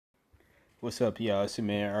What's up, y'all? It's your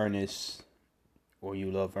man Ernest, or You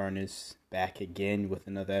Love Ernest, back again with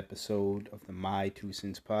another episode of the My Two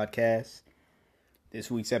Cents podcast. This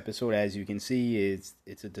week's episode, as you can see,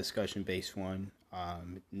 it's a discussion-based one.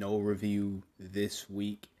 No review this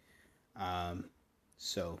week.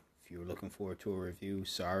 So if you're looking forward to a review,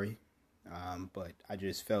 sorry. But I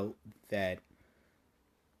just felt that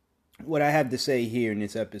what I have to say here in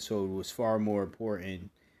this episode was far more important.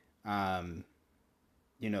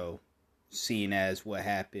 Seeing as what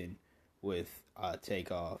happened with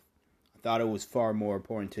Takeoff. I thought it was far more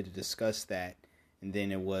important to discuss that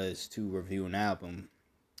than it was to review an album.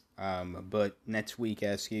 But next week,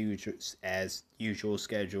 as usual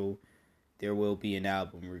schedule, there will be an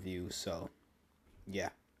album review. So,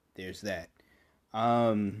 yeah, there's that.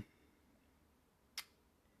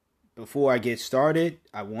 Before I get started,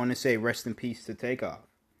 I want to say rest in peace to Takeoff.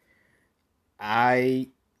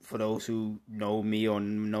 For those who know me or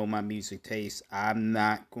know my music taste, I'm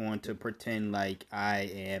not going to pretend like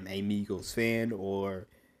I am a Migos fan or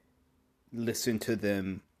listen to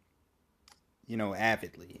them,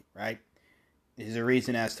 avidly, right? There's a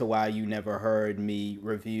reason as to why you never heard me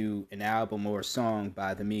review an album or a song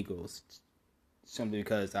by the Migos, simply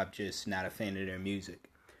because I'm just not a fan of their music.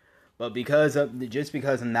 But because I'm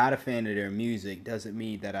not a fan of their music doesn't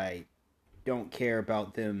mean that I don't care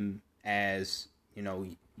about them as,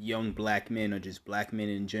 young black men or just black men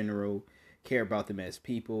in general, care about them as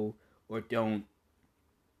people, or don't,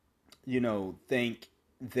 think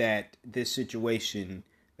that this situation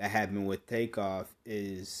that happened with Takeoff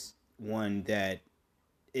is one that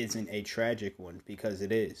isn't a tragic one, because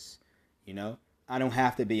it is. I don't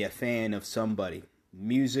have to be a fan of somebody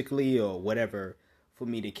musically or whatever for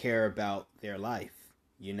me to care about their life,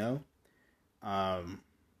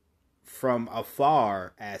 from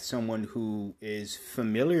afar, as someone who is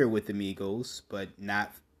familiar with the Migos, but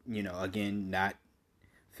not, not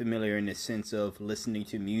familiar in the sense of listening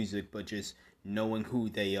to music, but just knowing who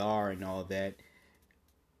they are and all that.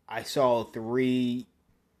 I saw three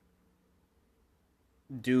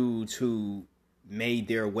dudes who made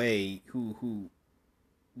their way, who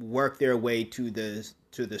worked their way to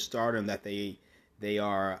the stardom that they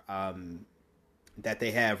are that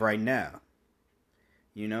they have right now,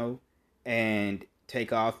 and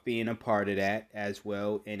Takeoff being a part of that as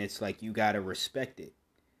well. And it's like, you gotta respect it.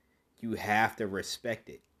 You have to respect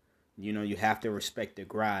it. You have to respect the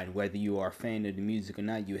grind, whether you are a fan of the music or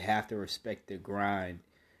not. You have to respect the grind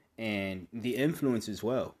and the influence as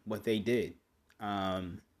well, what they did. I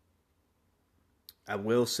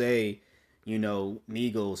will say,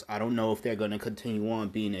 Migos, I don't know if they're going to continue on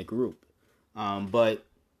being a group. But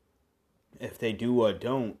if they do or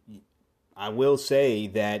don't, I will say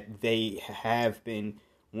that they have been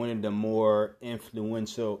one of the more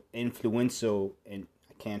influential, and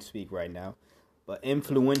I can't speak right now, but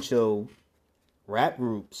influential rap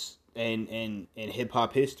groups in hip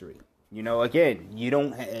hop history. Again, you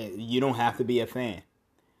don't have to be a fan,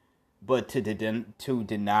 but to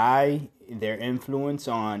deny their influence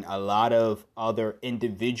on a lot of other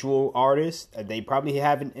individual artists, they probably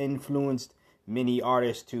haven't influenced many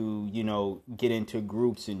artists to, get into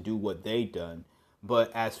groups and do what they've done.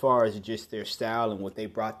 But as far as just their style and what they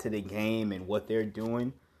brought to the game and what they're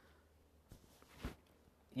doing,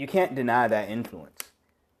 you can't deny that influence.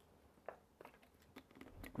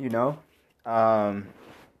 And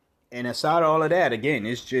aside all of that, again,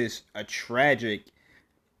 it's just a tragic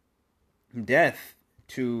death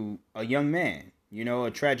to a young man,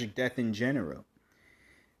 a tragic death in general.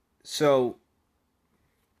 So,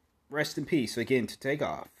 rest in peace again to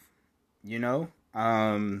Takeoff.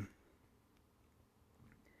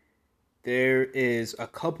 There is a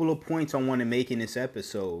couple of points I want to make in this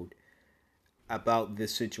episode about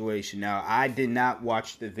this situation. Now, I did not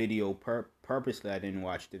watch the video purposely. I didn't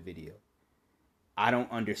watch the video. I don't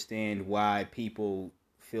understand why people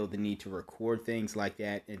feel the need to record things like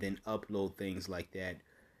that and then upload things like that.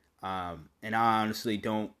 And I honestly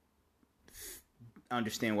don't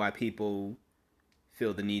understand why people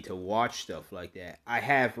feel the need to watch stuff like that. I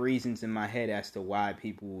have reasons in my head as to why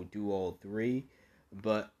people will do all three,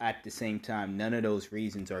 but at the same time, none of those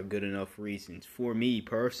reasons are good enough reasons for me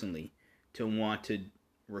personally to want to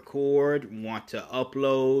record, want to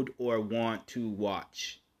upload, or want to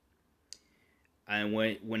watch. And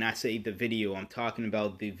when I say the video, I'm talking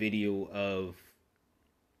about the video of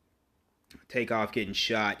Takeoff getting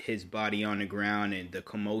shot, his body on the ground, and the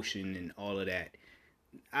commotion and all of that.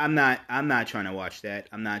 I'm not trying to watch that.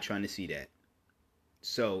 I'm not trying to see that.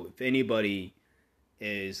 So if anybody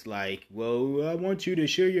is like, well, I want you to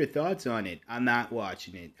share your thoughts on it, I'm not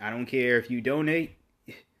watching it. I don't care if you donate.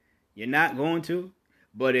 You're not going to.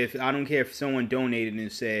 But if I don't care if someone donated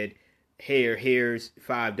and said, here's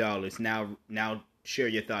 $5. Now share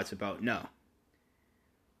your thoughts about no.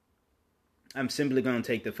 I'm simply gonna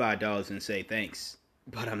take the $5 and say thanks.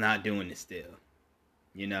 But I'm not doing it still.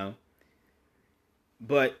 You know?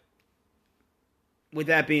 But with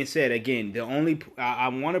that being said, again, I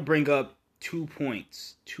want to bring up 2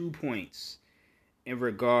 points in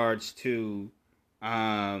regards to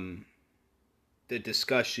the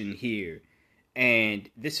discussion here. And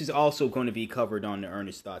this is also going to be covered on the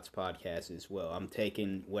Earnest Thoughts podcast as well. I'm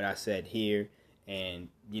taking what I said here and,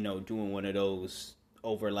 doing one of those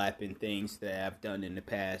overlapping things that I've done in the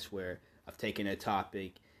past where I've taken a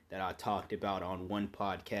topic that I talked about on one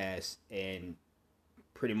podcast and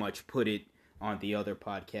pretty much put it on the other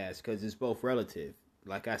podcast because it's both relative.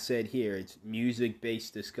 Like I said here, it's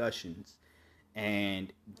music-based discussions.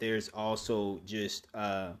 And there's also just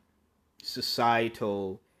a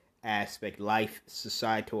societal aspect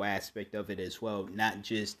of it as well, not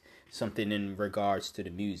just something in regards to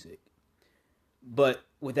the music. But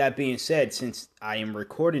with that being said, since I am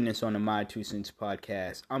recording this on the My Two Cents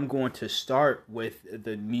podcast, I'm going to start with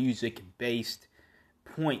the music-based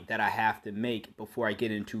point that I have to make before I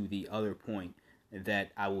get into the other point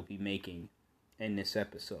that I will be making in this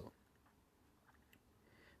episode.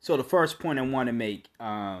 So the first point I want to make,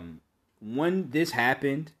 when this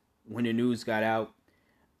happened, when the news got out,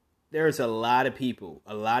 there's a lot of people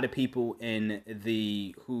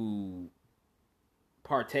who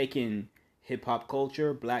partake in hip hop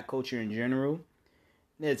culture, black culture in general.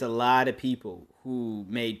 There's a lot of people who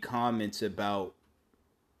made comments about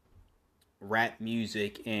rap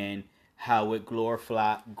music and how it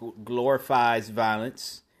glorifies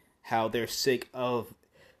violence, how they're sick of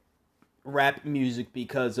rap music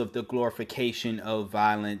because of the glorification of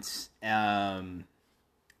violence.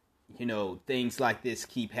 Things like this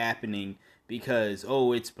keep happening because,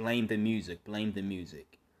 it's blame the music,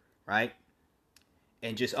 right?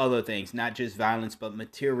 And just other things, not just violence, but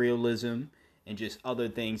materialism and just other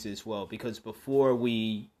things as well. Because before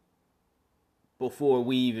we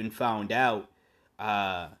even found out,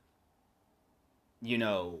 when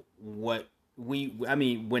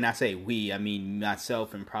I say we, I mean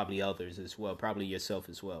myself and probably others as well, probably yourself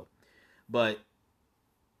as well. But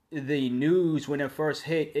the news, when it first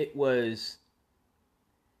hit, it was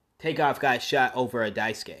Takeoff got shot over a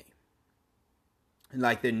dice game.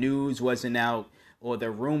 Like, the news wasn't out, or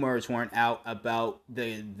the rumors weren't out about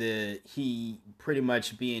he pretty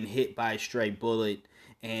much being hit by a stray bullet,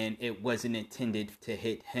 and it wasn't intended to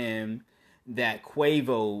hit him. That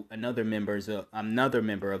Quavo, another member of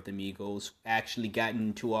the Migos, actually got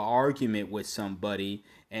into an argument with somebody,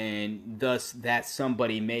 and thus that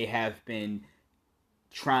somebody may have been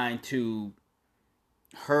trying to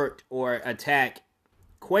hurt or attack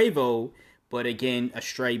Quavo, but again, a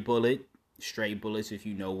stray bullets, if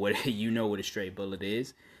you know what a stray bullet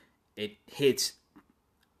is, it hits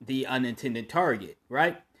the unintended target,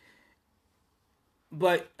 right?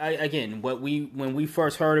 But when we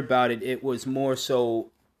first heard about it, it was more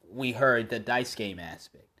so we heard the dice game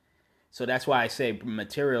aspect. So that's why I say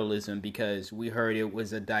materialism, because we heard it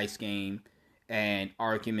was a dice game and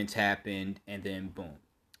arguments happened, and then boom.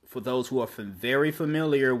 For those who are very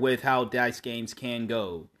familiar with how dice games can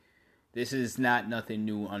go, this is not nothing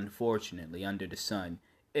new, unfortunately, under the sun,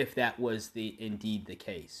 if that was indeed the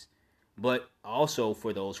case. But also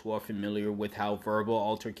for those who are familiar with how verbal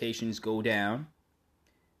altercations go down,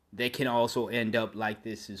 they can also end up like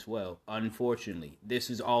this as well. Unfortunately, this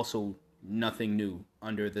is also nothing new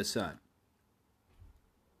under the sun.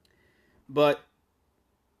 But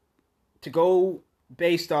to go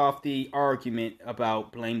based off the argument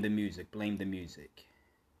about blame the music.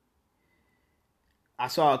 I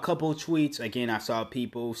saw a couple tweets. Again, I saw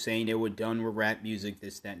people saying they were done with rap music,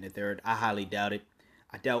 this, that, and the third. I highly doubt it.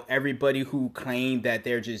 I doubt everybody who claimed that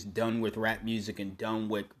they're just done with rap music and done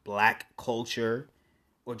with black culture,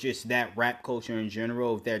 or just that rap culture in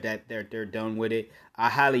general, if they're done with it. I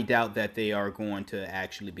highly doubt that they are going to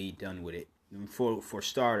actually be done with it. For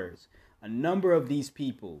starters, a number of these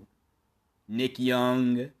people, Nick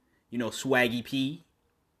Young, Swaggy P,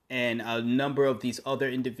 and a number of these other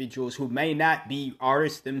individuals who may not be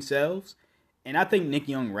artists themselves, and I think Nick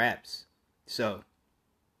Young raps. So,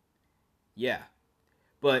 yeah.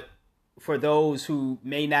 But for those who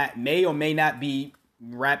may or may not be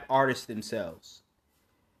rap artists themselves,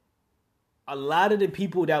 a lot of the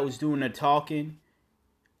people that was doing the talking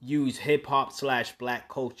use hip-hop / black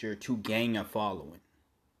culture to gain a following.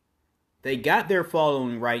 They got their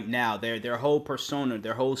following right now. Their whole persona,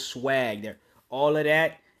 their whole swag, all of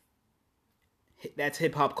that, that's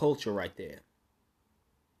hip-hop culture right there.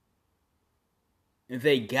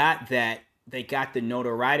 they got that. They got the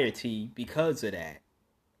notoriety because of that.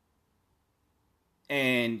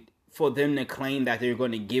 And for them to claim that they're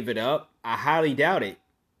going to give it up, I highly doubt it.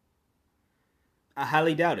 I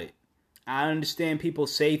highly doubt it. I understand people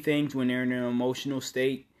say things when they're in an emotional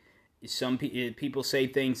state. Some people say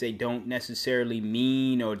things they don't necessarily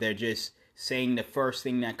mean, or they're just saying the first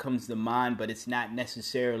thing that comes to mind, but it's not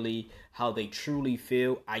necessarily how they truly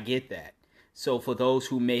feel. I get that. So for those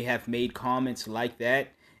who may have made comments like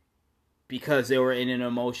that because they were in an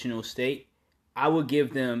emotional state, I would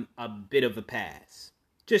give them a bit of a pass.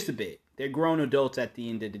 Just a bit. They're grown adults at the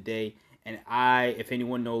end of the day. And if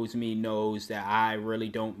anyone knows me, knows that I really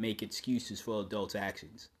don't make excuses for adults'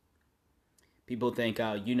 actions. People think,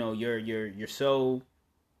 you're so.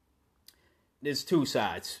 There's two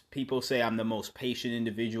sides. People say I'm the most patient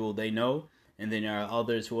individual they know, and then there are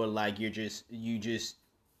others who are like, you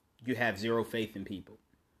have zero faith in people.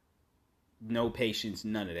 No patience,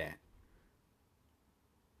 none of that.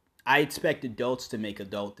 I expect adults to make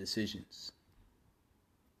adult decisions.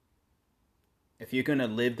 If you're going to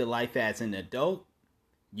live the life as an adult,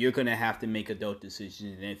 you're going to have to make adult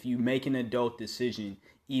decisions. And if you make an adult decision,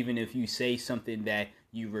 even if you say something that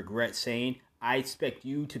you regret saying, I expect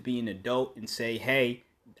you to be an adult and say, hey,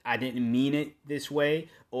 I didn't mean it this way,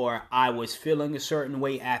 or I was feeling a certain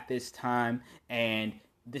way at this time, and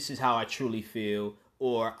this is how I truly feel,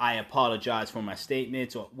 or I apologize for my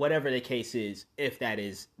statements, or whatever the case is, if that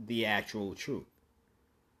is the actual truth.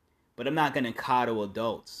 But I'm not going to coddle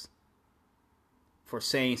adults for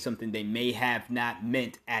saying something they may have not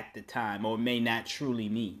meant at the time or may not truly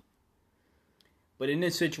mean. But in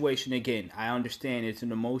this situation, again, I understand it's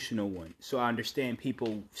an emotional one. So I understand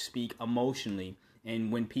people speak emotionally. And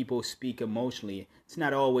when people speak emotionally, it's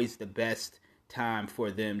not always the best time for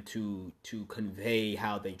them to convey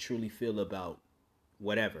how they truly feel about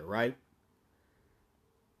whatever, right?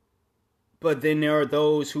 But then there are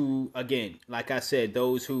those who, again, like I said,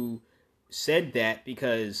 those who said that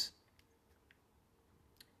because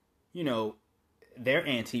their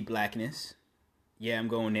anti-blackness. Yeah, I'm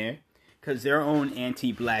going there. Because their own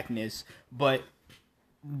anti-blackness. But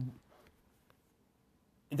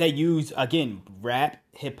they use, again, rap,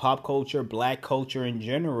 hip-hop culture, black culture in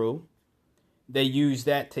general. They use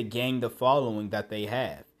that to gain the following that they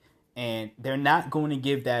have. And they're not going to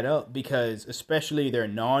give that up because especially their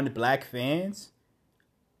non-black fans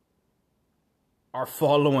are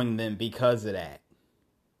following them because of that.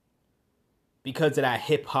 Because of that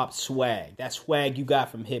hip-hop swag. That swag you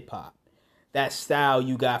got from hip-hop. That style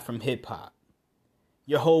you got from hip-hop.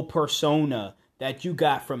 Your whole persona that you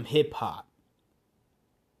got from hip-hop.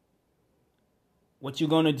 What you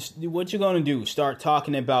gonna do? Start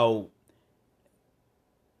talking about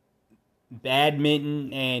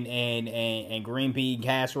badminton and green bean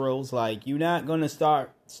casseroles? Like, you're not gonna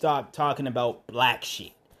stop talking about black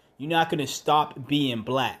shit. You're not gonna stop being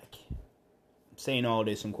black. Saying all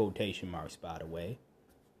this in quotation marks, by the way.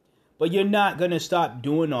 But you're not going to stop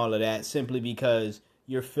doing all of that simply because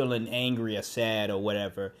you're feeling angry or sad or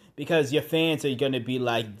whatever. Because your fans are going to be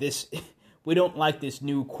like, we don't like this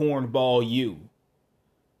new cornball you.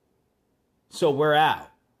 So we're out.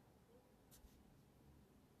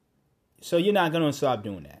 So you're not going to stop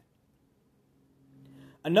doing that.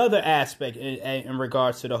 Another aspect in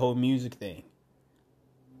regards to the whole music thing.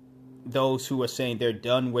 Those who are saying they're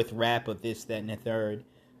done with rap or this, that, and the third.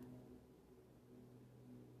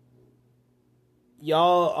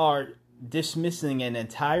 Y'all are dismissing an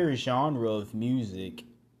entire genre of music,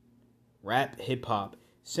 rap, hip-hop,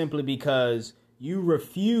 simply because you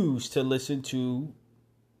refuse to listen to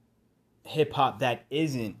hip-hop that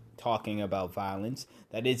isn't talking about violence,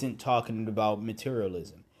 that isn't talking about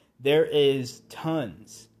materialism. There is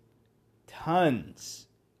tons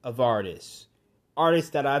of artists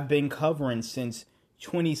that I've been covering since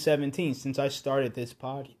 2017, since I started this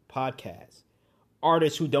podcast.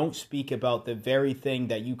 Artists who don't speak about the very thing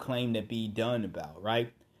that you claim to be done about,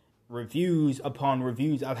 right? Reviews upon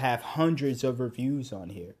reviews. I've had hundreds of reviews on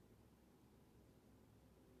here.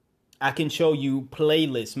 I can show you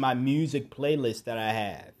playlists, my music playlist that I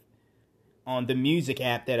have on the music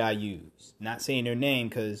app that I use. Not saying their name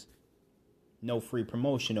because no free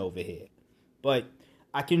promotion over here. But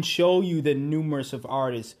I can show you the numerous of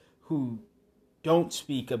artists who don't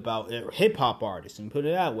speak about hip-hop artists, and put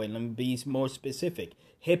it that way. Let me be more specific.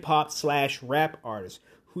 Hip-hop/rap artists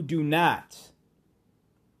who do not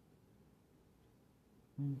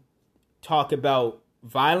talk about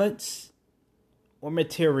violence or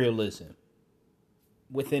materialism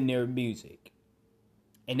within their music.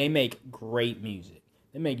 And they make great music.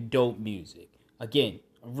 They make dope music. Again,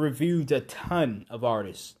 I've reviewed a ton of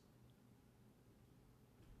artists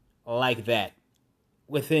like that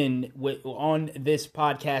on this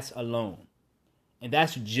podcast alone. And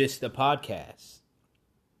that's just the podcast.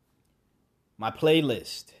 My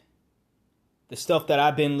playlist. The stuff that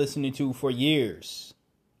I've been listening to for years.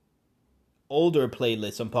 Older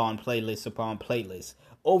playlists upon playlists upon playlists.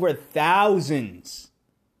 Over thousands.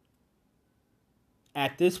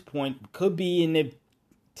 At this point, could be in the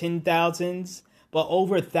 10,000s, but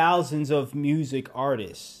over thousands of music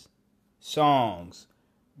artists, songs,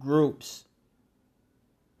 groups.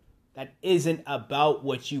 That isn't about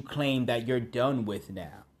what you claim that you're done with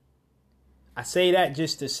now. I say that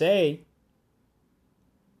just to say,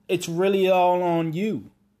 it's really all on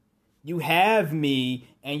you. You have me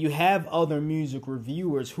and you have other music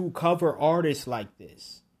reviewers who cover artists like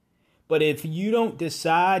this. But if you don't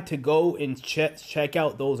decide to go and check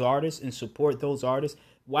out those artists and support those artists,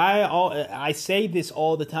 I say this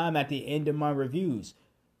all the time at the end of my reviews.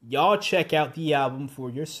 Y'all check out the album for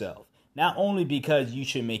yourself. Not only because you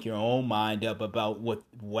should make your own mind up about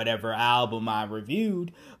whatever album I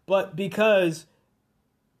reviewed, but because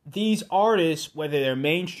these artists, whether they're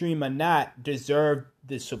mainstream or not, deserve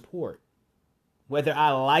the support. Whether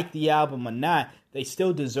I like the album or not, they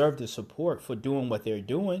still deserve the support for doing what they're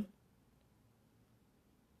doing.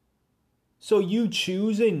 So you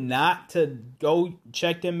choosing not to go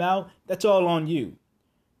check them out, that's all on you.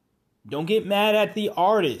 Don't get mad at the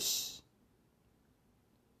artists.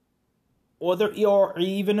 Or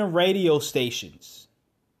even the radio stations,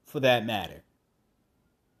 for that matter.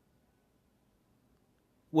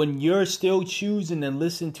 When you're still choosing to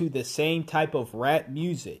listen to the same type of rap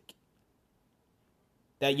music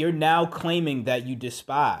that you're now claiming that you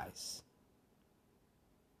despise.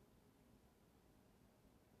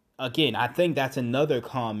 Again, I think that's another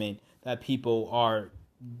comment that people are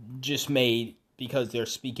just made because they're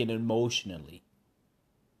speaking emotionally.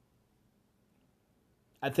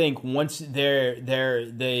 I think once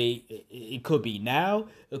it could be now,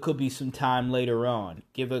 it could be some time later on.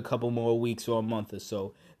 Give it a couple more weeks or a month or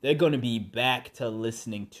so. They're going to be back to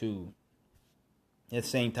listening to the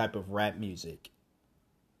same type of rap music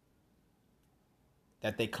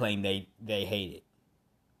that they claim they hated.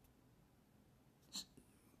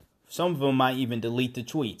 Some of them might even delete the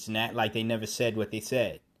tweets and act like they never said what they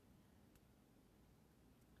said.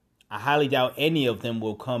 I highly doubt any of them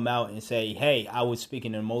will come out and say, hey, I was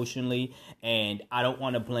speaking emotionally and I don't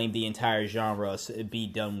want to blame the entire genre or be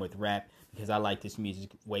done with rap because I like this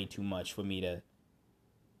music way too much for me to...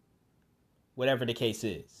 Whatever the case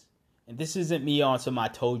is. And this isn't me on some I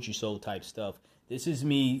told you so type stuff. This is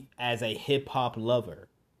me as a hip-hop lover.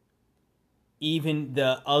 Even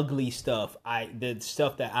the ugly stuff, the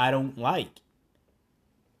stuff that I don't like,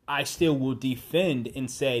 I still will defend and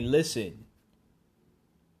say, listen,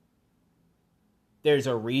 there's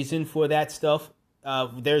a reason for that stuff.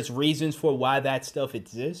 There's reasons for why that stuff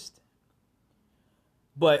exists.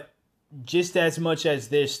 But just as much as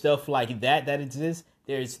there's stuff like that exists,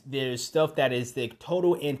 there's stuff that is the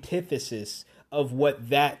total antithesis of what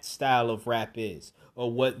that style of rap is,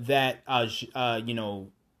 or what that that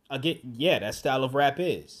style of rap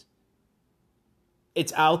is.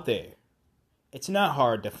 It's out there. It's not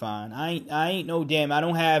hard to find. I ain't no damn. I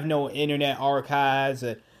don't have no internet archives.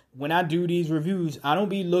 When I do these reviews, I don't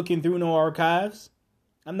be looking through no archives.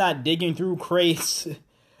 I'm not digging through crates.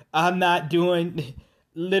 I'm not doing...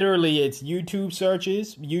 Literally, it's YouTube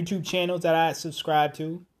searches, YouTube channels that I subscribe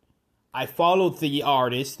to. I follow the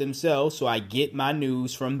artists themselves, so I get my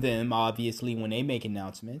news from them, obviously, when they make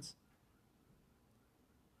announcements.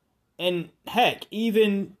 And heck,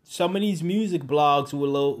 even some of these music blogs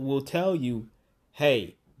will tell you,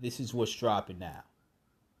 hey, this is what's dropping now.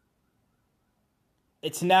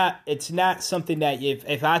 It's not something that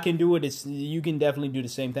if I can do it, you can definitely do the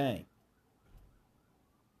same thing.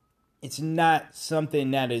 It's not something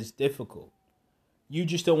that is difficult. You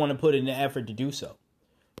just don't want to put in the effort to do so.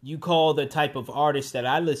 You call the type of artists that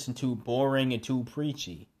I listen to boring and too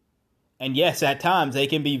preachy. And yes, at times they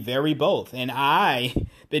can be very both. And I've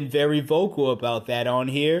been very vocal about that on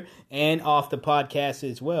here and off the podcast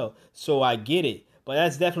as well. So I get it. But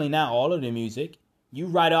that's definitely not all of the music. You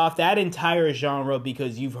write off that entire genre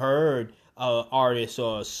because you've heard artists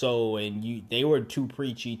or so and they were too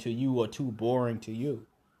preachy to you or too boring to you.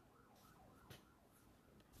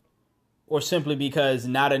 Or simply because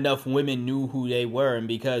not enough women knew who they were, and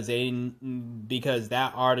because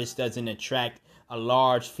that artist doesn't attract a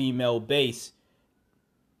large female base.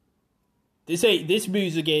 This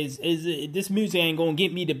music ain't gonna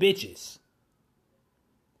get me the bitches.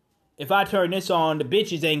 If I turn this on, the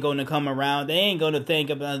bitches ain't gonna come around. They ain't gonna think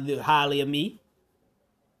about highly of me.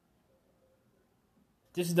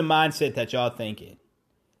 This is the mindset that y'all thinking.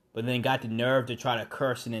 but then got the nerve to try to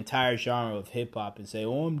curse an entire genre of hip-hop and say,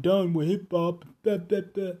 oh, I'm done with hip-hop, blah, blah,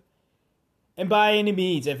 blah. And by any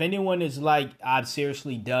means, if anyone is like, I'm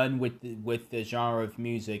seriously done with the genre of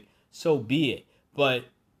music, so be it. But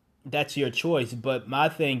that's your choice. But my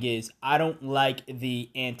thing is, I don't like the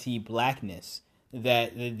anti-blackness,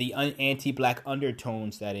 that the anti-black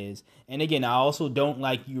undertones, that is. And again, I also don't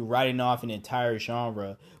like you writing off an entire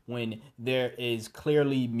genre when there is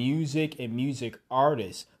clearly music and music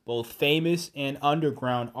artists, both famous and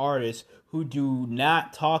underground artists, who do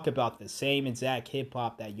not talk about the same exact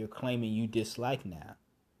hip-hop that you're claiming you dislike now.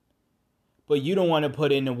 But you don't want to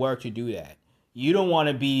put in the work to do that. You don't want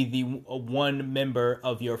to be the one member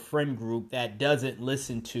of your friend group that doesn't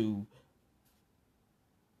listen to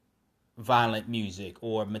violent music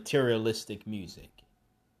or materialistic music.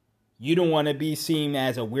 You don't want to be seen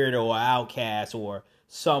as a weirdo or outcast or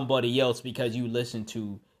somebody else because you listen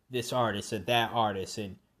to this artist or that artist,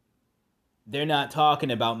 and they're not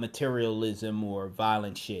talking about materialism or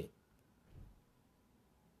violent shit.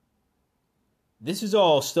 This is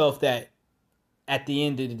all stuff that, at the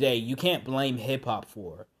end of the day, you can't blame hip-hop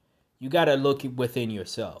for. You got to look within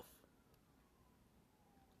yourself.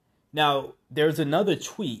 Now, there's another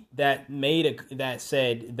tweet that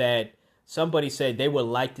said that somebody said they would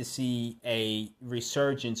like to see a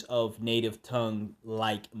resurgence of native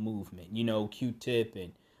tongue-like movement. You know, Q-Tip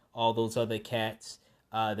and all those other cats.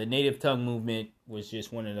 The native tongue movement was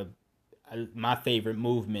just one of my favorite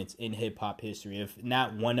movements in hip-hop history. If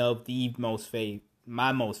not one of the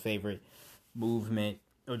my most favorite movement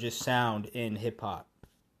or just sound in hip-hop.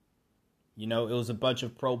 You know, it was a bunch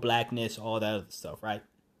of pro-blackness, all that other stuff, right?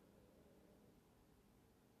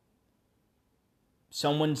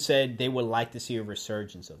 Someone said they would like to see a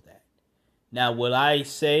resurgence of that. Now, will I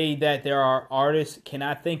say that there are artists? Can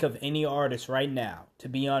I think of any artists right now, to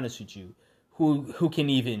be honest with you, who can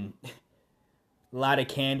even light a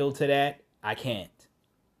candle to that? I can't.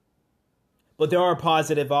 But there are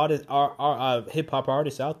positive artists, hip-hop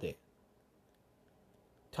artists out there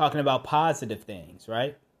talking about positive things,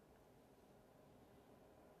 right?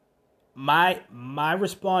 My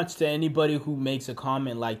response to anybody who makes a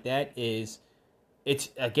comment like that is,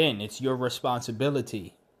 it's your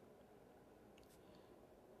responsibility.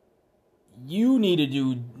 You need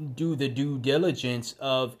to do the due diligence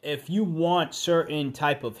of, if you want certain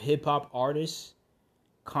type of hip-hop artists,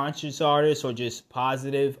 conscious artists, or just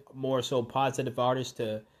more so positive artists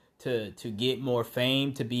to get more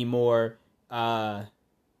fame, to be more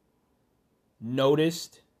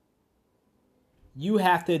noticed, you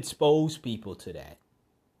have to expose people to that.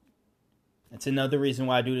 That's another reason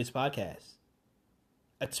why I do this podcast.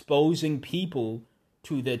 Exposing people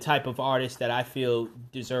to the type of artist that I feel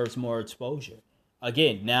deserves more exposure.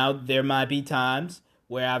 Again, now there might be times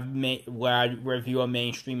where I review a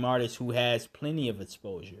mainstream artist who has plenty of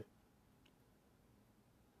exposure.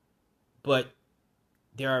 But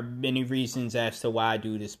there are many reasons as to why I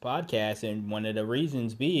do this podcast, and one of the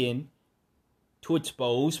reasons being to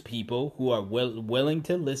expose people who are willing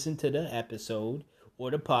to listen to the episode or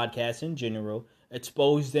the podcast in general,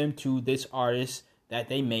 expose them to this artist that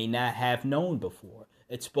they may not have known before.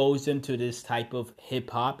 Expose them to this type of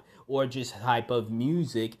hip-hop or just type of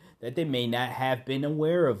music that they may not have been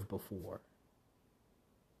aware of before.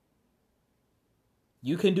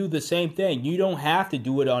 You can do the same thing. You don't have to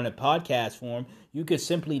do it on a podcast form. You can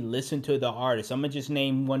simply listen to the artist. I'm going to just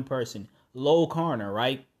name one person. Lil Carner,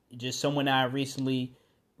 right? Just someone I recently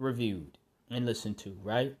reviewed and listened to,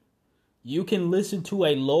 right? You can listen to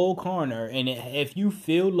a Lil Carner, and if you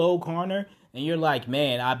feel Lil Carner and you're like,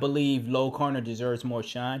 man, I believe Lil Carner deserves more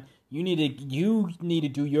shine, you need to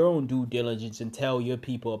do your own due diligence and tell your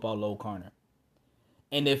people about Lil Carner.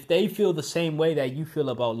 And if they feel the same way that you feel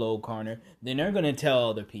about Lil Carner, then they're going to tell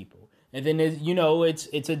other people. And then,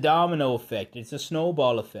 it's a domino effect. It's a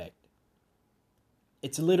snowball effect.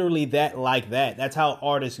 It's literally like that. That's how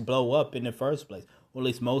artists blow up in the first place. Or at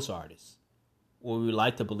least most artists. Or we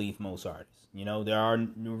like to believe most artists. There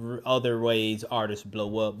are other ways artists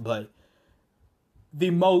blow up. But the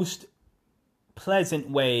most pleasant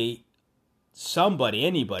way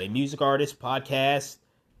anybody, music artist, podcast,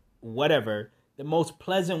 whatever, the most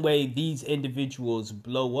pleasant way these individuals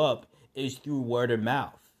blow up is through word of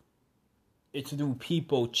mouth. It's through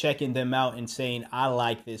people checking them out and saying, I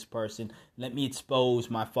like this person. Let me expose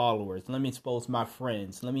my followers. Let me expose my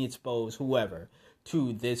friends. Let me expose whoever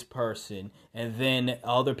to this person. And then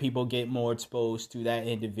other people get more exposed to that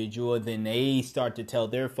individual. Then they start to tell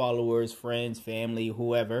their followers, friends, family,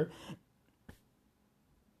 whoever.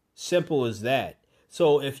 Simple as that.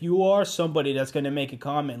 So if you are somebody that's going to make a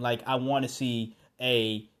comment like, I want to see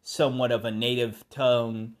a somewhat of a native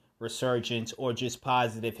tongue resurgence or just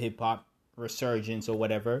positive hip hop resurgence or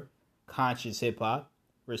whatever, conscious hip hop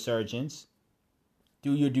resurgence,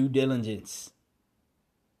 do your due diligence.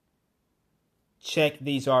 Check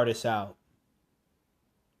these artists out.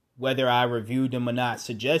 Whether I reviewed them or not,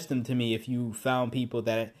 suggest them to me if you found people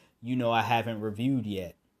that I haven't reviewed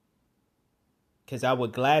yet. Because I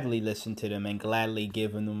would gladly listen to them and gladly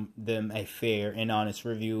give them a fair and honest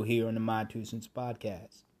review here on the My Two Cents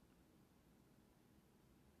podcast.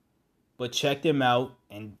 But check them out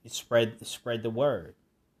and spread the word.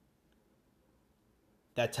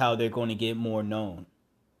 That's how they're going to get more known.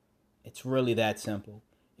 It's really that simple.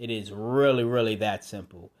 It is really, really that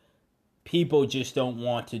simple. People just don't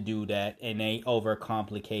want to do that, and they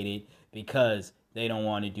overcomplicate it because they don't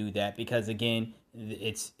want to do that. Because again,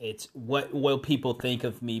 it's what will people think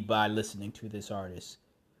of me by listening to this artist?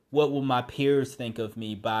 What will my peers think of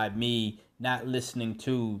me by me not listening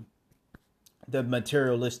to the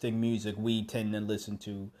materialistic music we tend to listen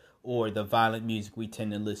to, or the violent music we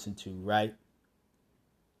tend to listen to, right?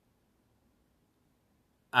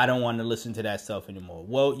 I don't want to listen to that stuff anymore.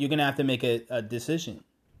 Well, you're going to have to make a decision.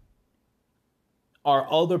 Are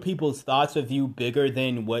other people's thoughts of you bigger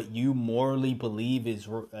than what you morally believe is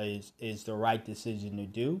the right decision to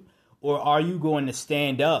do? Or are you going to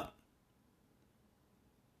stand up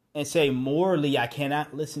and say, morally, I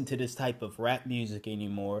cannot listen to this type of rap music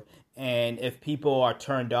anymore, and if people are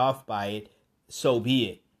turned off by it, so be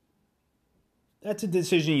it? That's a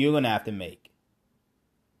decision you're going to have to make.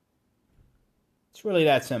 It's really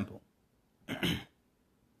that simple.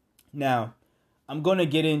 Now, I'm going to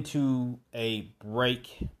get into a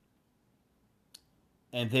break,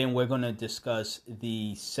 and then we're going to discuss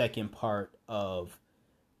the second part of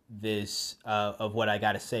this, of what I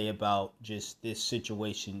got to say about just this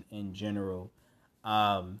situation in general.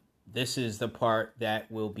 This is the part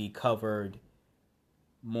that will be covered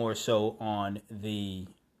more so on the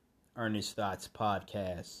Earnest Thoughts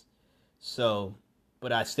podcast. So,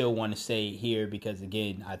 but I still want to say it here because,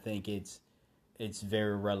 again, I think it's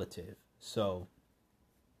very relative. So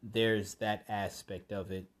there's that aspect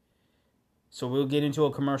of it. So we'll get into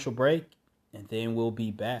a commercial break, and then we'll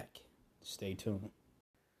be back. Stay tuned.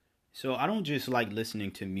 So I don't just like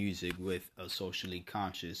listening to music with a socially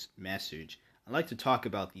conscious message. I like to talk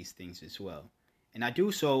about these things as well. And I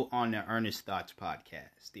do so on the Earnest Thoughts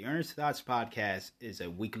podcast. The Earnest Thoughts podcast is a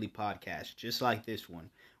weekly podcast, just like this one,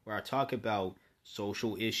 where I talk about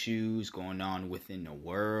social issues going on within the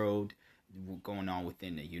world, going on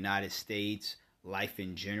within the United States, life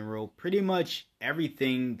in general, pretty much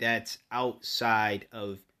everything that's outside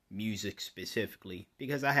of music specifically,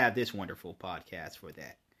 because I have this wonderful podcast for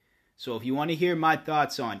that. So if you want to hear my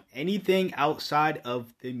thoughts on anything outside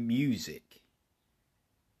of the music,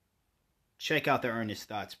 check out the Earnest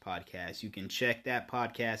Thoughts podcast. You can check that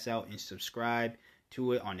podcast out and subscribe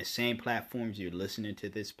to it on the same platforms you're listening to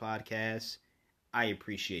this podcast. I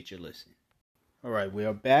appreciate your listening. All right, we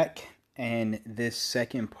are back, and this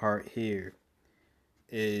second part here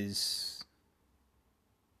is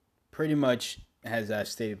pretty much, as I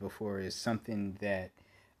stated before, is something that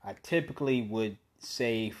I typically would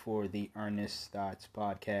say for the Earnest Thoughts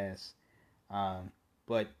podcast,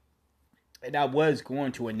 but I was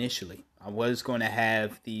going to initially. I was going to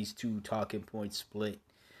have these two talking points split,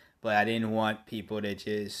 but I didn't want people to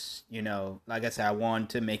just, like I said, I wanted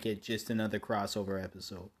to make it just another crossover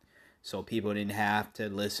episode, so people didn't have to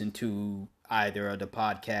listen to either of the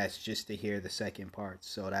podcasts just to hear the second part.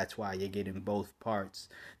 So that's why you're getting both parts,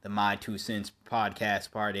 the My Two Cents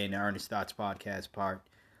podcast part and the Earnest Thoughts podcast part,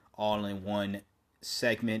 all in one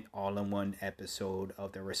segment, all in one episode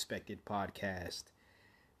of the respected podcast.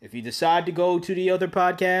 If you decide to go to the other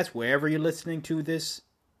podcast, wherever you're listening to this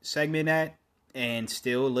segment at, and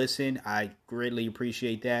still listen, I greatly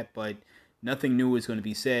appreciate that, but nothing new is going to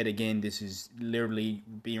be said. Again, this is literally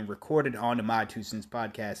being recorded on the My Two Cents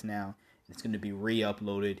podcast now. It's going to be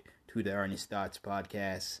re-uploaded to the Earnest Thoughts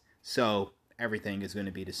podcast, so everything is going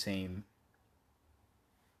to be the same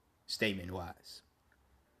statement-wise.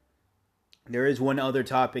 There is one other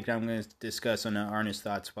topic that I'm going to discuss on the Earnest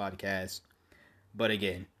Thoughts podcast, but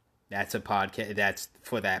again, that's a podcast. That's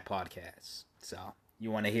for that podcast. So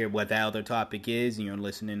you want to hear what that other topic is, and you're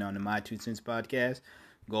listening on the My Two Cents podcast,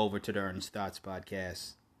 go over to the Earnest Thoughts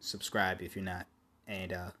podcast. Subscribe if you're not,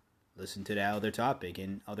 and listen to that other topic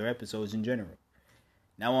and other episodes in general.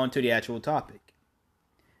 Now on to the actual topic.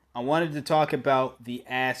 I wanted to talk about the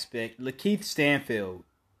aspect Lakeith Stanfield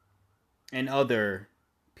and other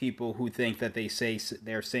people who think that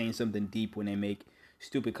they're saying something deep when they make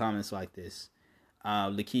stupid comments like this.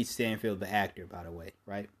 Lakeith Stanfield, the actor, by the way,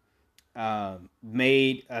 right?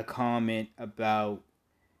 Made a comment about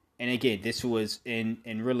And again, this was in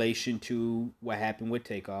relation to what happened with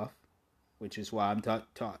Takeoff, which is why I'm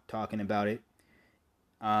talking about it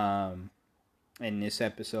in this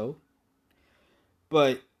episode.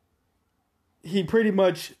 But he pretty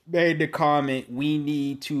much made the comment, we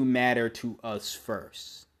need to matter to us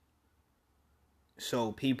first.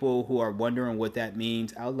 So people who are wondering what that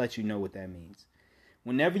means, I'll let you know what that means.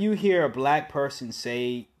 Whenever you hear a black person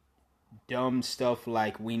say dumb stuff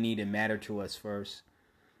like we need to matter to us first,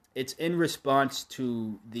 it's in response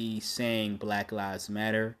to the saying Black Lives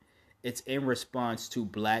Matter. It's in response to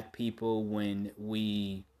black people when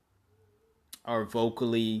we are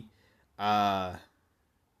vocally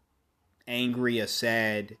angry or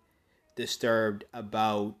sad, disturbed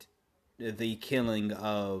about the killing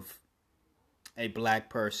of a black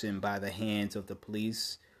person by the hands of the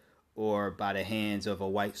police or by the hands of a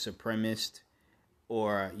white supremacist,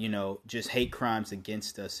 or, you know, just hate crimes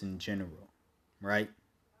against us in general, right?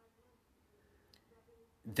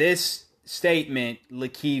 This statement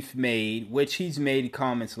Lakeith made, which he's made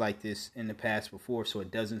comments like this in the past before, so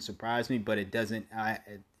it doesn't surprise me, but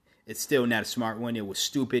it's still not a smart one. It was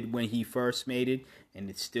stupid when he first made it, and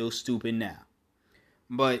it's still stupid now.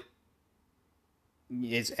 But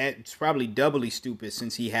it's probably doubly stupid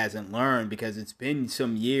since he hasn't learned, because it's been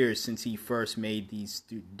some years since he first made these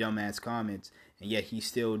dumbass comments, and yet he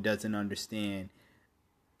still doesn't understand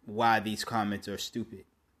why these comments are stupid.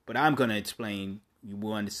 But I'm going to explain. You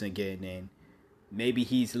will understand again, and maybe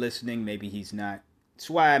he's listening, maybe he's not.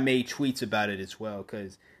 That's why I made tweets about it as well,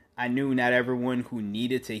 because I knew not everyone who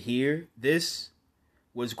needed to hear this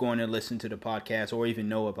was going to listen to the podcast or even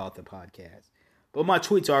know about the podcast. But my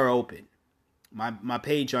tweets are open. My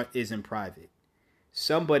page isn't private.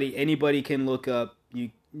 Anybody can look up,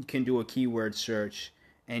 you can do a keyword search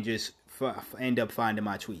and just end up finding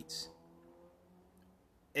my tweets.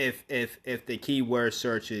 If the keyword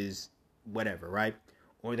search is whatever, right?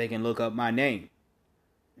 Or they can look up my name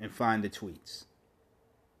and find the tweets.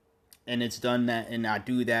 And it's done that, and I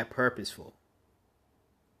do that purposeful.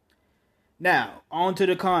 Now, on to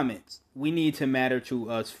the comments. We need to matter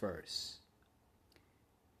to us first.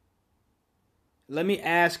 Let me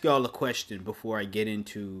ask y'all a question before I get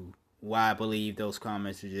into why I believe those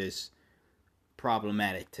comments are just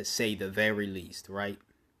problematic, to say the very least, right?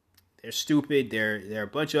 They're stupid. There are a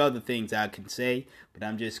bunch of other things I can say, but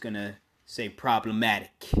I'm just going to say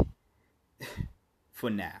problematic for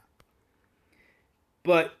now.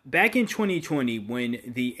 But back in 2020, when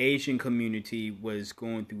the Asian community was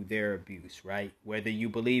going through their abuse, right? Whether you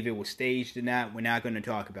believe it was staged or not, we're not going to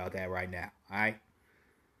talk about that right now, all right?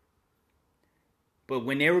 But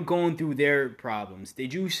when they were going through their problems,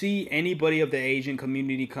 did you see anybody of the Asian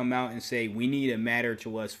community come out and say, we need to matter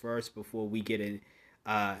to us first before we get a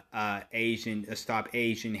Stop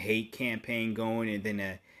Asian Hate campaign going, and then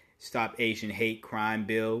a Stop Asian Hate crime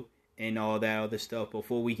bill and all that other stuff?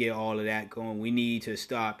 Before we get all of that going, we need to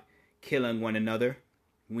stop killing one another.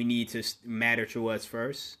 We need to matter to us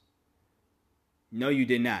first. No, you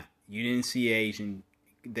did not. You didn't see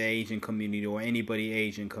the Asian community or anybody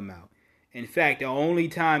Asian come out. In fact, the only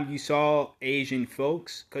time you saw Asian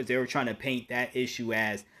folks, because they were trying to paint that issue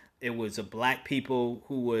as it was a black people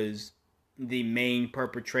who was the main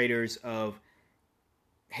perpetrators of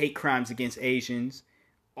hate crimes against Asians.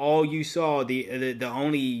 All you saw, the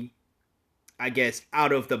only, I guess,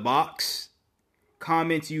 out of the box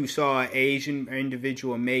comments you saw an Asian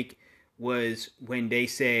individual make was when they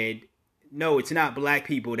said, no, it's not black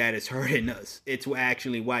people that is hurting us. It's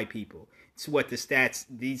actually white people. It's what the stats,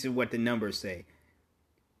 these are what the numbers say.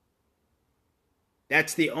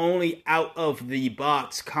 That's the only out of the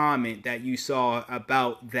box comment that you saw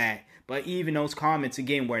about that. But even those comments,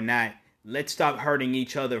 again, were not, let's stop hurting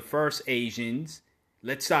each other first, Asians.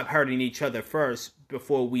 Let's stop hurting each other first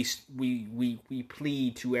before we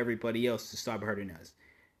plead to everybody else to stop hurting us.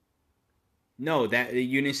 No, that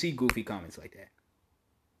you didn't see goofy comments like that.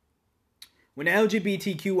 When the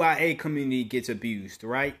LGBTQIA community gets abused,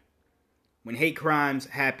 right? When hate crimes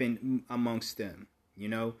happen amongst them, you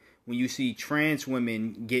know, when you see trans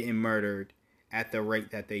women getting murdered at the rate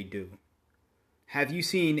that they do. Have you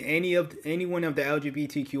seen anyone of the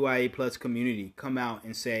LGBTQIA plus community come out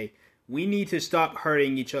and say, we need to stop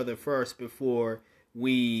hurting each other first before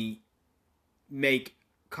we make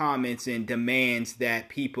comments and demands that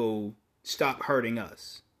people stop hurting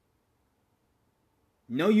us?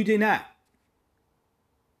 No, you did not.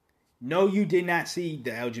 No, you did not see the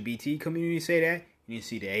LGBT community say that. You didn't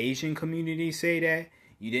see the Asian community say that.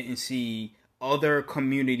 You didn't see other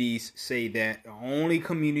communities say that. The only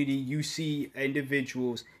community you see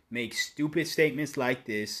individuals make stupid statements like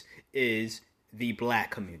this is the black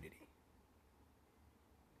community.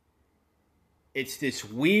 it's this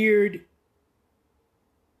weird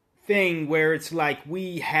thing where it's like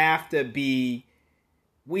we have to be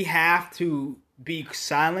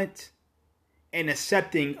silent and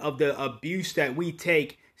accepting of the abuse that we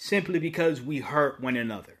take simply because we hurt one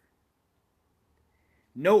another.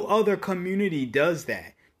 No other community does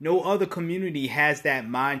that. No other community has that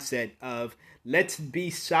mindset of let's be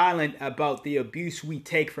silent about the abuse we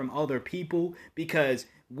take from other people because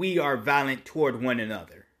we are violent toward one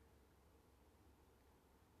another.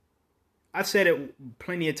 I've said it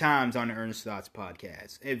plenty of times on the Earnest Thoughts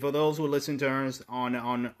podcast. And for those who listen to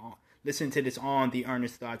listen to this on the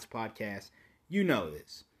Earnest Thoughts podcast, you know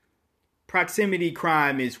this. Proximity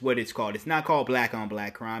crime is what it's called. It's not called black on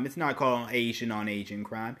black crime. It's not called Asian on Asian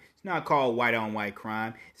crime. It's not called white on white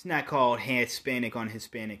crime. It's not called Hispanic on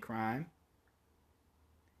Hispanic crime.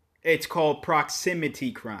 It's called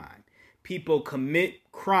proximity crime. People commit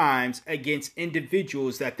crimes against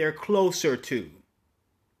individuals that they're closer to.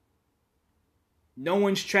 No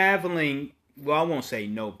one's traveling, well, I won't say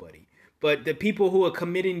nobody, but the people who are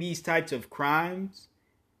committing these types of crimes,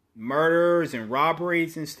 murders and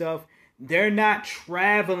robberies and stuff, they're not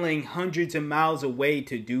traveling hundreds of miles away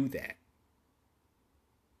to do that.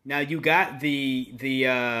 Now you got the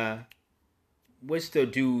what's the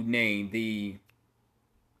dude name? The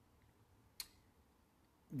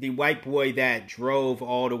white boy that drove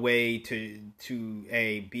all the way to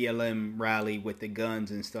a BLM rally with the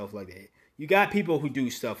guns and stuff like that. You got people who do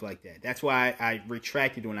stuff like that. That's why I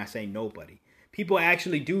retracted when I say nobody. People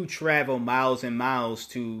actually do travel miles and miles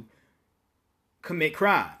to commit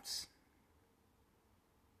crimes.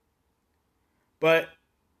 But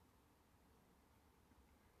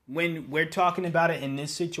when we're talking about it in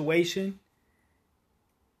this situation,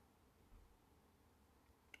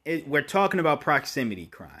 we're talking about proximity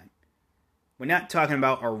crime. We're not talking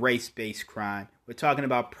about a race-based crime. We're talking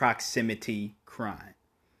about proximity crime.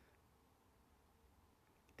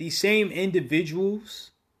 These same individuals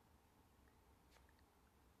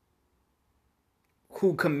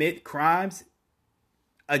who commit crimes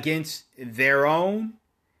against their own,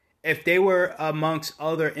 if they were amongst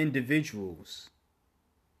other individuals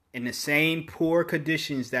in the same poor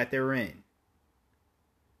conditions that they're in,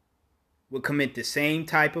 would commit the same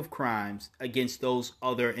type of crimes against those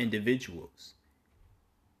other individuals.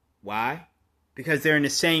 Why? Because they're in the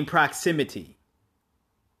same proximity.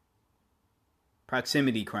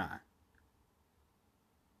 Proximity crime.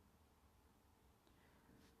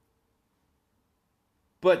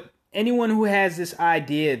 But anyone who has this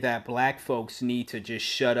idea that black folks need to just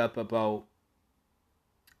shut up about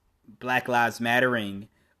Black Lives Mattering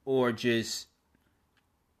or just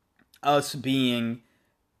us being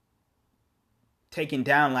taken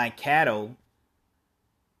down like cattle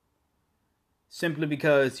simply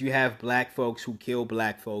because you have black folks who kill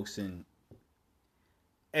black folks, and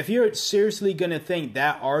if you're seriously going to think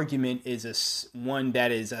that argument is one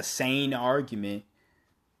that is a sane argument,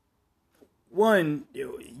 one,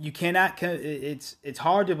 you cannot, it's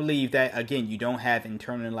hard to believe that, again, you don't have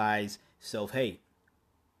internalized self-hate.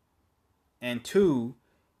 And two,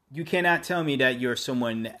 you cannot tell me that you're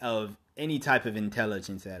someone of any type of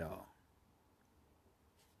intelligence at all.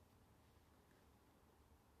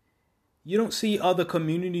 You don't see other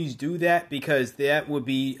communities do that because that would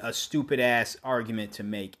be a stupid ass argument to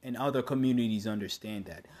make, and other communities understand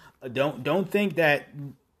that. Don't think that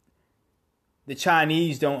the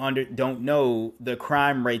Chinese don't know the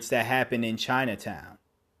crime rates that happen in Chinatown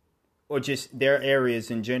or just their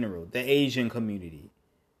areas in general, the Asian community,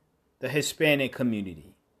 the Hispanic community.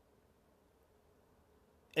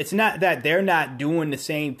 It's not that they're not doing the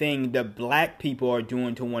same thing the black people are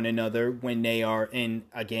doing to one another when they are in,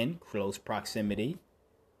 again, close proximity.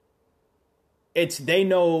 It's they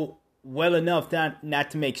know well enough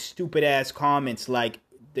not to make stupid ass comments like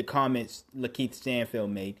the comments Lakeith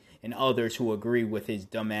Stanfield made and others who agree with his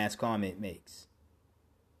dumbass comment makes.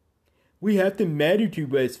 We have to matter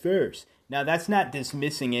to us first. Now that's not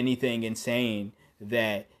dismissing anything and saying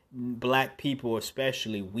that black people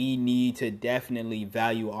especially, we need to definitely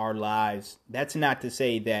value our lives. That's not to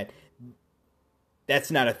say that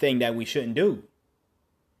that's not a thing that we shouldn't do.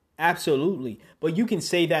 Absolutely. But you can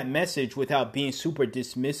say that message without being super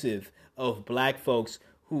dismissive of black folks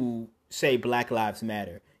who say Black Lives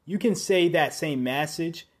Matter. You can say that same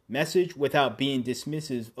message without being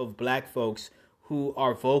dismissive of black folks who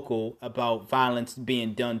are vocal about violence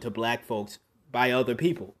being done to black folks by other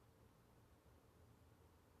people.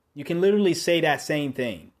 You can literally say that same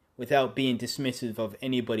thing without being dismissive of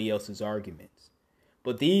anybody else's arguments.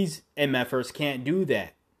 But these MFers can't do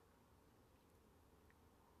that.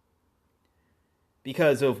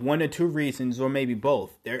 because of one or two reasons, or maybe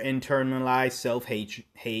both. Their internalized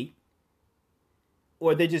self-hate,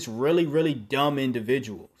 or they're just really, really dumb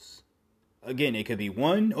individuals. Again, it could be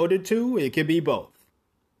one or the two. It could be both.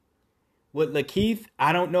 With Lakeith,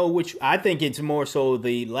 I don't know which. I think it's more so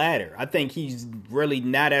the latter. I think he's really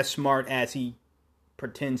not as smart as he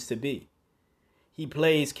pretends to be. He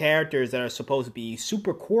plays characters that are supposed to be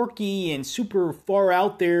super quirky and super far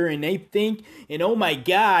out there, and they think, and oh my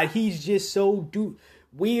God, he's just so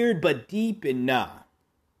weird but deep, and nah.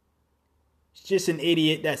 It's just an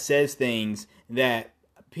idiot that says things that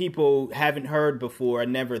people haven't heard before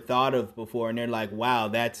and never thought of before, and they're like, wow,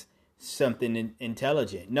 that's something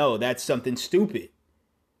intelligent. No, that's something stupid.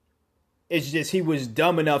 It's just he was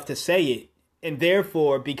dumb enough to say it. And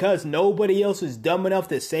therefore, because nobody else is dumb enough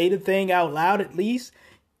to say the thing out loud, at least,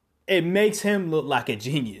 it makes him look like a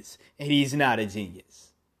genius. And he's not a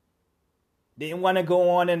genius. Didn't want to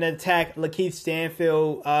go on and attack Lakeith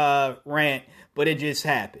Stanfield rant, but it just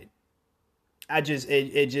happened.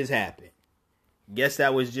 It just happened. Guess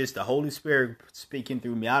that was just the Holy Spirit speaking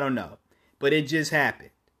through me. I don't know. But it just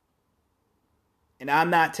happened. And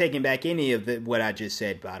I'm not taking back any of what I just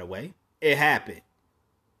said, by the way. It happened.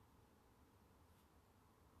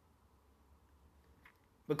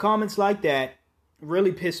 But comments like that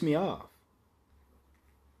really piss me off.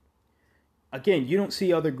 Again, you don't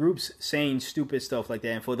see other groups saying stupid stuff like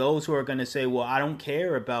that. And for those who are going to say, well, I don't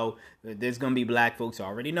care about, there's going to be black folks, I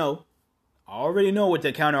already know what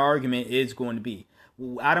the counter argument is going to be.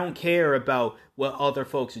 I don't care about what other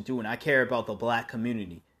folks are doing. I care about the black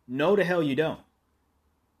community. No, the hell you don't.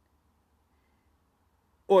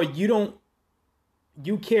 Or you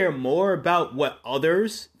care more about what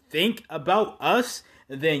others think about us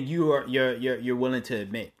than you're willing to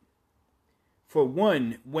admit. For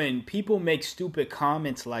one, when people make stupid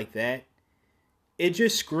comments like that, it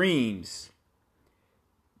just screams,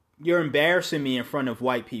 you're embarrassing me in front of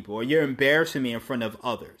white people, or you're embarrassing me in front of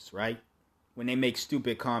others, right? When they make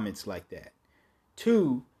stupid comments like that.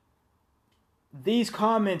 Two, these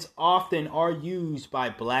comments often are used by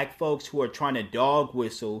black folks who are trying to dog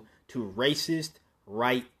whistle to racist,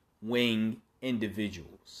 right-wing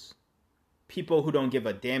individuals. People who don't give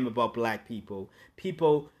a damn about black people.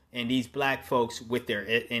 People and these black folks with their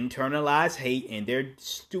internalized hate and their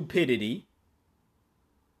stupidity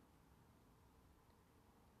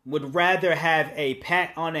would rather have a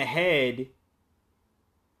pat on the head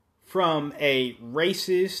from a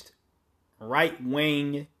racist,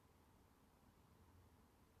 right-wing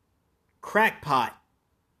crackpot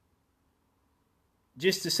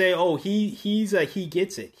just to say, oh, he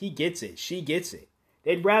gets it, she gets it.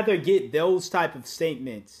 They'd rather get those type of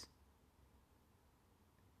statements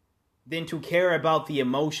than to care about the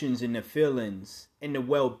emotions and the feelings and the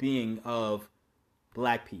well-being of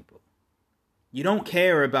black people. You don't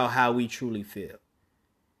care about how we truly feel.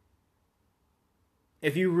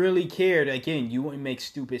 If you really cared, again, you wouldn't make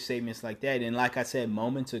stupid statements like that. And like I said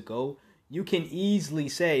moments ago, you can easily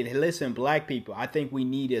say, listen, black people, I think we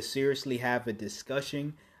need to seriously have a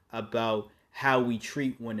discussion about how we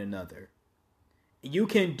treat one another. You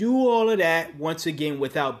can do all of that, once again,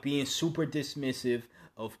 without being super dismissive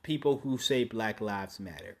of people who say Black Lives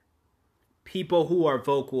Matter. People who are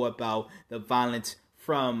vocal about the violence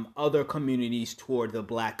from other communities toward the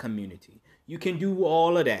black community. You can do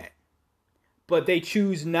all of that. But they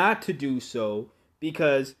choose not to do so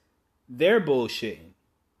because they're bullshitting.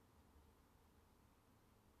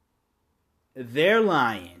 They're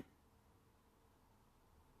lying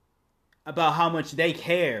about how much they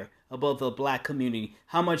care about the black community,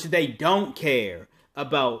 how much they don't care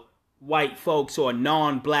about white folks or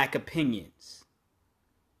non-black opinions.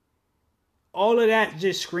 All of that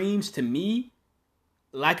just screams to me,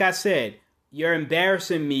 like I said, you're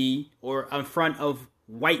embarrassing me or in front of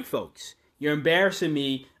white folks. You're embarrassing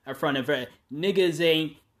me in front of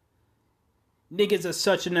niggas are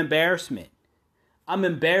such an embarrassment. I'm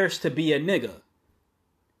embarrassed to be a nigga.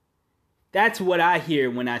 That's what I hear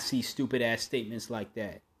when I see stupid ass statements like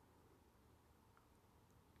that.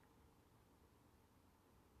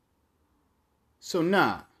 So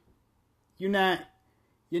nah, you're not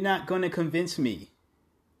gonna convince me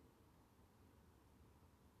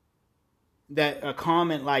that a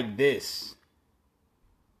comment like this,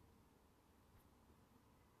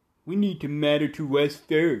 we need to matter to us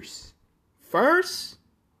first. First?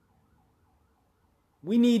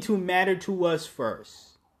 We need to matter to us first.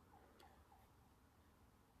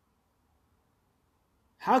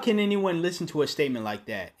 How can anyone listen to a statement like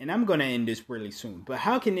that? And I'm going to end this really soon. But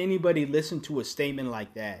how can anybody listen to a statement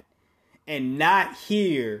like that and not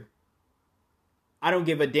hear, I don't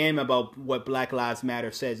give a damn about what Black Lives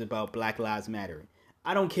Matter says about Black Lives Matter.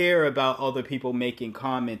 I don't care about other people making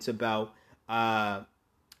comments about the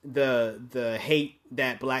hate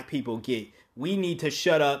that black people get. We need to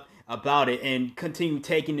shut up about it and continue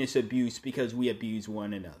taking this abuse because we abuse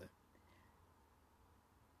one another.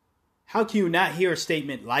 How can you not hear a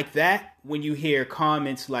statement like that when you hear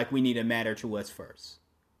comments like we need to matter to us first?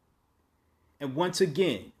 And once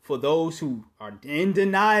again, for those who are in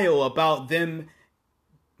denial about them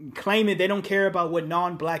claiming they don't care about what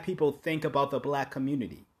non-black people think about the black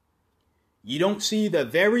community, you don't see the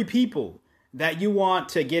very people that you want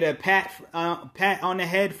to get a pat on the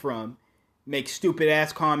head from make stupid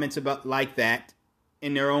ass comments about like that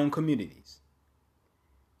in their own communities.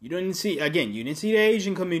 You didn't see the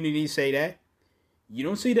Asian community say that. You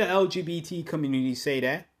don't see the LGBT community say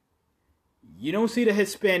that. You don't see the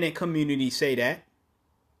Hispanic community say that.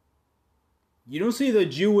 You don't see the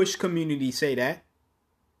Jewish community say that.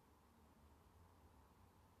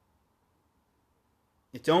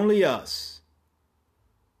 It's only us.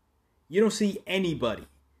 You don't see anybody,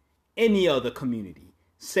 any other community,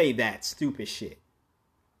 say that stupid shit.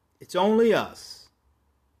 It's only us.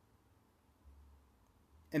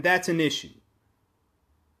 And that's an issue.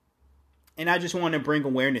 And I just want to bring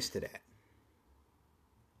awareness to that.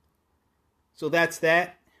 So that's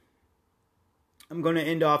that. I'm going to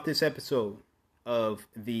end off this episode of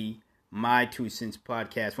the My Two Cents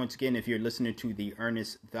podcast. Once again, if you're listening to the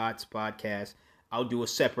Earnest Thoughts podcast, I'll do a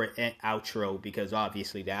separate outro because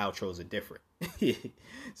obviously the outros are different.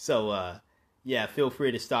 So, yeah, feel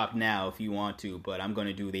free to stop now if you want to, but I'm going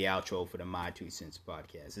to do the outro for the My Two Cents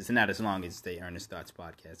podcast. It's not as long as the Earnest Thoughts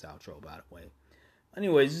podcast outro, by the way.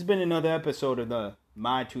 Anyways, this has been another episode of the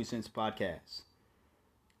My Two Cents podcast.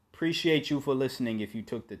 Appreciate you for listening if you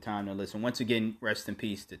took the time to listen. Once again, rest in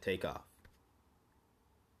peace to Takeoff.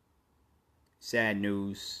 Sad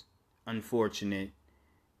news. Unfortunate.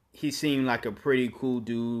 He seemed like a pretty cool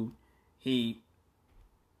dude. He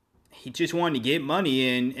just wanted to get money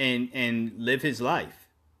and live his life.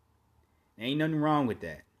 Ain't nothing wrong with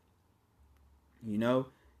that. You know,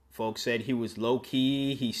 folks said he was low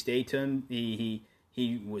key. He stayed to him.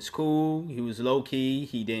 He was cool. He was low key.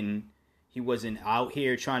 He wasn't out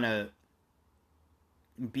here trying to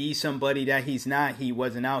be somebody that he's not. He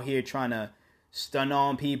wasn't out here trying to stun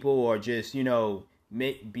on people or just, you know,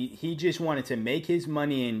 he just wanted to make his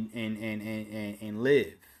money and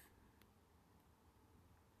live.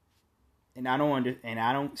 And I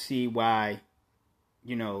don't see why,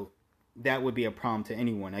 you know, that would be a problem to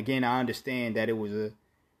anyone. Again, I understand that it was a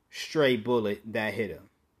stray bullet that hit him.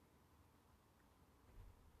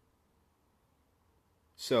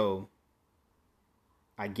 So,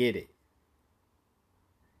 I get it.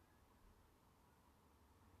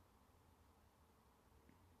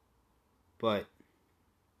 But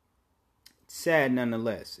it's sad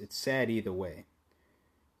nonetheless. It's sad either way.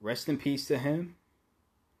 Rest in peace to him.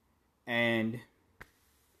 And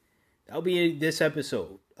that'll be this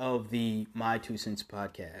episode of the My Two Cents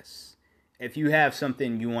podcast. If you have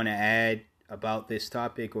something you want to add about this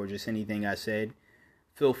topic or just anything I said,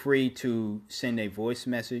 feel free to send a voice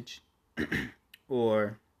message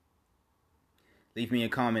or leave me a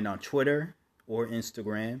comment on Twitter or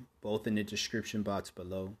Instagram, both in the description box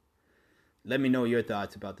below. Let me know your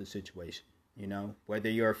thoughts about the situation. You know, whether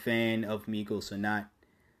you're a fan of Migos or not,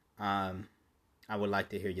 I would like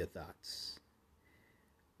to hear your thoughts.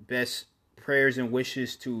 Best prayers and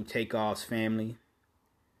wishes to Takeoff's family.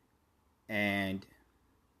 And,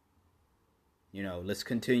 you know, let's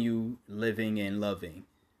continue living and loving.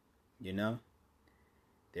 You know?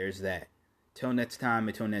 There's that. Till next time,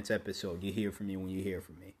 until next episode, you hear from me when you hear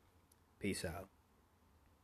from me. Peace out.